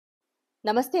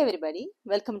Namaste everybody,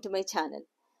 welcome to my channel.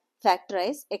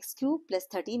 Factorize x cube plus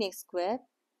 13x square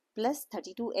plus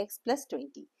 32x plus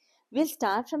 20. We'll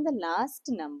start from the last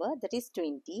number, that is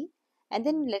 20, and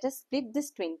then let us split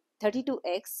this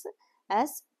 32x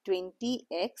as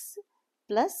 20x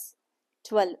plus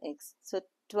 12x. So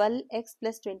 12x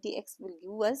plus 20x will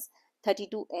give us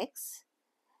 32x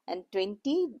and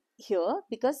 20 here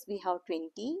because we have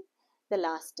 20 the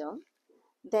last term.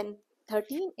 Then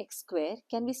 13x square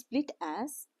can be split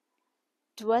as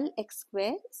 12x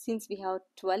square, since we have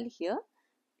 12 here,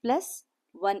 plus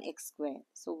 1x square.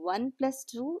 So 1 plus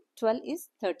 2, 12 is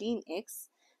 13x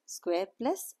square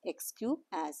plus x cube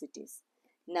as it is.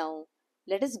 Now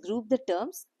let us group the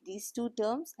terms, these two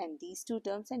terms and these two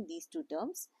terms and these two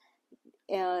terms.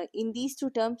 In these two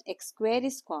terms x square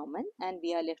is common and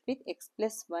we are left with x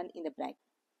plus 1 in the bracket.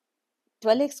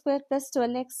 12x square plus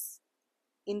 12x,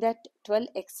 in that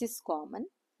 12x is common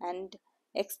and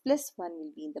x plus 1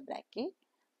 will be in the bracket.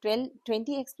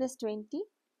 20x plus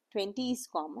 20 is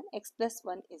common, x plus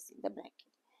 1 is in the bracket.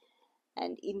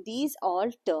 And in these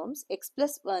all terms x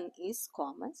plus 1 is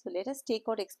common, so let us take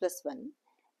out x plus 1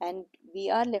 and we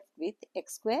are left with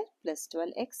x square plus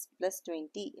 12x plus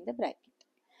 20 in the bracket.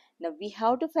 Now we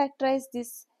have to factorize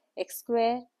this x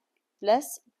square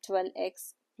plus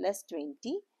 12x plus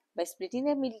 20 by splitting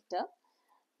the middle term,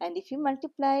 and if you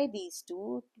multiply these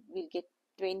two we'll get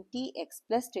 20x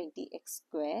plus 20x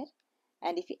square,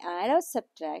 and if we add or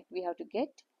subtract we have to get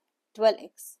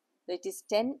 12x. So it is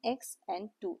 10x and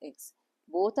 2x.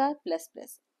 Both are plus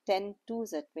plus. 10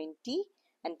 2s are 20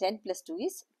 and 10 plus 2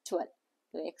 is 12.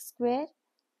 So x square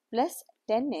plus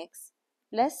 10x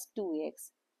plus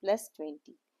 2x plus 20.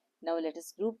 Now let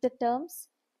us group the terms.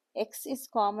 X is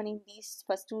common in these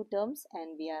first two terms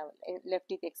and we are left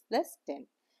with x plus 10.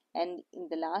 And in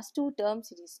the last two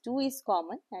terms it is 2 is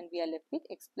common and we are left with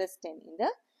x plus 10 in the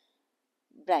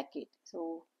bracket.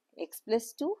 So x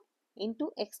plus 2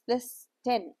 into x plus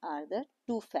 10 are the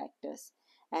two factors,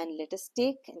 and let us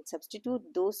take and substitute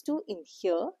those two in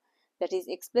here, that is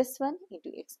x plus 1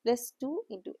 into x plus 2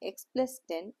 into x plus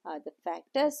 10 are the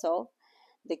factors of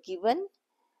the given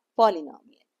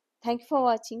polynomial. Thank you for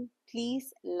watching.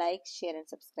 Please like, share and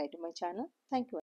subscribe to my channel. Thank you.